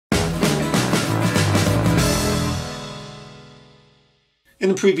In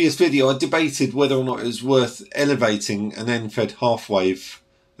a previous video I debated whether or not it was worth elevating an end-fed half wave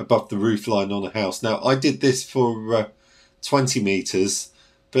above the roofline on a house. Now I did this for 20 metres,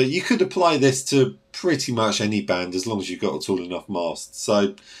 but you could apply this to pretty much any band as long as you've got a tall enough mast.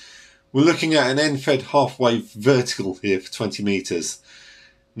 So we're looking at an end-fed half wave vertical here for 20 metres.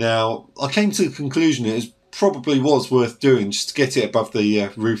 Now I came to the conclusion it probably was worth doing just to get it above the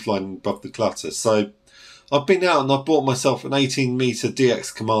roofline, above the clutter. So I've been out and I've bought myself an 18 metre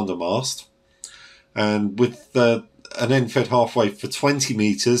DX commander mast, and with an end-fed half wave for 20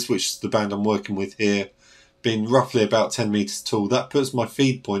 metres, which is the band I'm working with here, being roughly about 10 metres tall, that puts my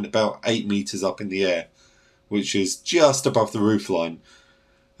feed point about 8 metres up in the air, which is just above the roofline.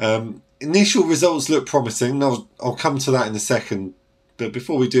 Initial results look promising. I'll come to that in a second, but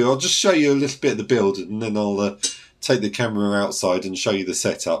before we do, I'll just show you a little bit of the build, and then I'll take the camera outside and show you the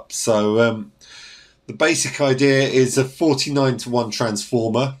setup. So the basic idea is a 49:1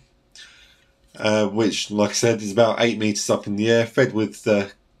 transformer, which, like I said, is about 8 metres up in the air, fed with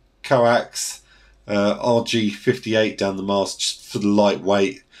coax, RG58 down the mast just for the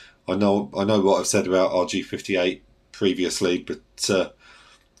lightweight. I know what I've said about RG58 previously, but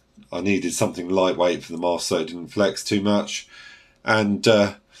I needed something lightweight for the mast so it didn't flex too much. And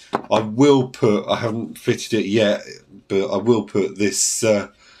I will put, I haven't fitted it yet, but I will put this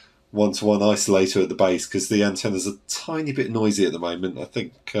 1-to-1 isolator at the base because the antenna's a tiny bit noisy at the moment. I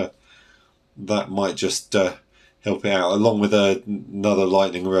think that might just help it out, along with another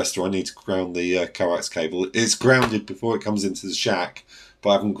lightning arrestor. I need to ground the coax cable. It's grounded before it comes into the shack, but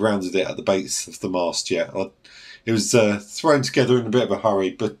I haven't grounded it at the base of the mast yet. It was thrown together in a bit of a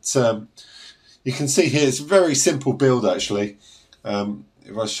hurry, but you can see here it's a very simple build actually.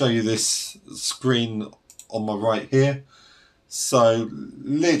 If I show you this screen on my right here, so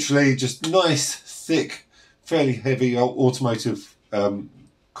literally just nice, thick, fairly heavy automotive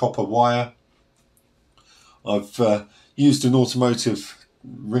copper wire. I've used an automotive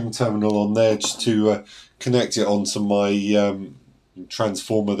ring terminal on there just to connect it onto my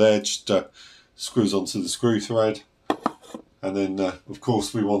transformer there, just screws onto the screw thread. And then of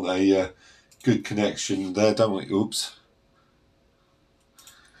course we want a good connection there, don't we? Oops.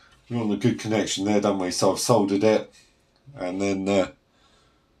 We want a good connection there, don't we? So I've soldered it, and then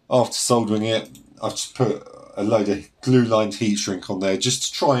after soldering it, I've just put a load of glue-lined heat shrink on there just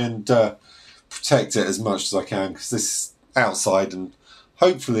to try and protect it as much as I can, because this is outside, and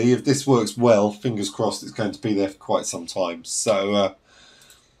hopefully if this works well, fingers crossed, it's going to be there for quite some time. So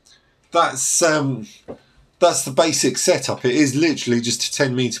that's the basic setup. It is literally just a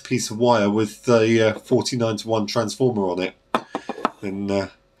 10 metre piece of wire with the 49:1 transformer on it. And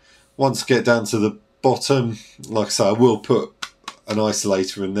once I get down to the bottom, like I say, I will put an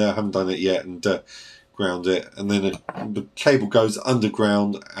isolator in there. I haven't done it yet, and ground it. And then the cable goes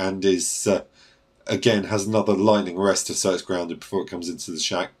underground and is again has another lightning arrestor, so it's grounded before it comes into the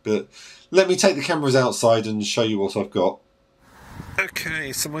shack. But let me take the cameras outside and show you what I've got.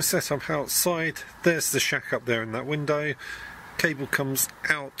 Okay, so my setup outside, there's the shack up there in that window. Cable comes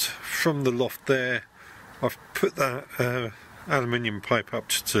out from the loft there. I've put that aluminium pipe up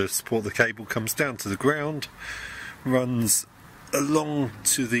to support the cable, comes down to the ground, runs along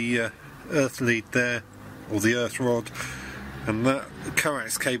to the earth lead there, or the earth rod, and that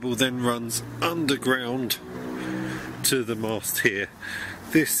coax cable then runs underground to the mast here.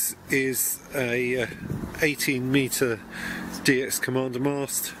 This is a 18 metre DX commander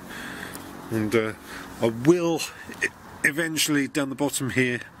mast, and I will eventually down the bottom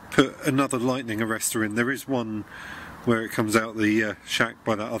here put another lightning arrestor in. There is one where it comes out the shack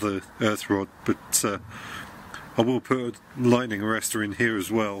by that other earth rod, but I will put a lightning arrestor in here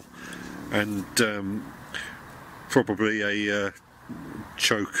as well, and probably a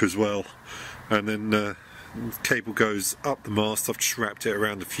choke as well. And then the cable goes up the mast. I've just wrapped it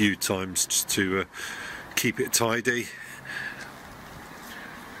around a few times just to keep it tidy,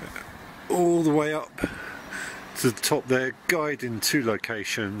 all the way up to the top there, guide in 2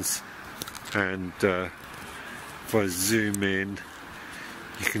 locations, and if I zoom in,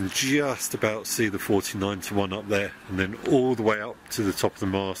 you can just about see the 49:1 up there, and then all the way up to the top of the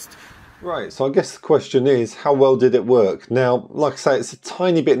mast. Right, so I guess the question is, how well did it work? Now, like I say, it's a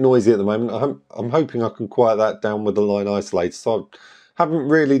tiny bit noisy at the moment. I'm hoping I can quiet that down with the line isolator. So I haven't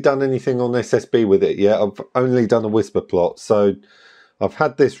really done anything on SSB with it yet. I've only done a whisper plot. So I've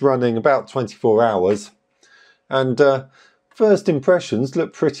had this running about 24 hours. And first impressions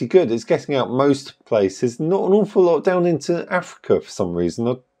look pretty good. It's getting out most places. Not an awful lot down into Africa for some reason.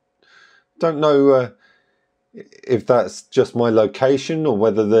 I don't know if that's just my location or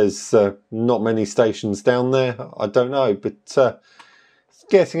whether there's not many stations down there. I don't know, but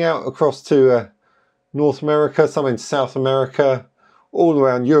getting out across to North America, some in South America, all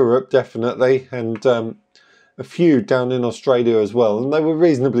around Europe definitely, and a few down in Australia as well, and they were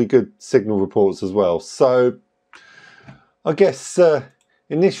reasonably good signal reports as well. So I guess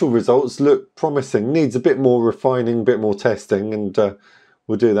initial results look promising. Needs a bit more refining, a bit more testing, and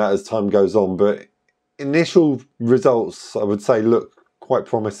we'll do that as time goes on, but initial results I would say look quite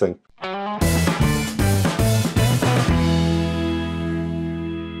promising.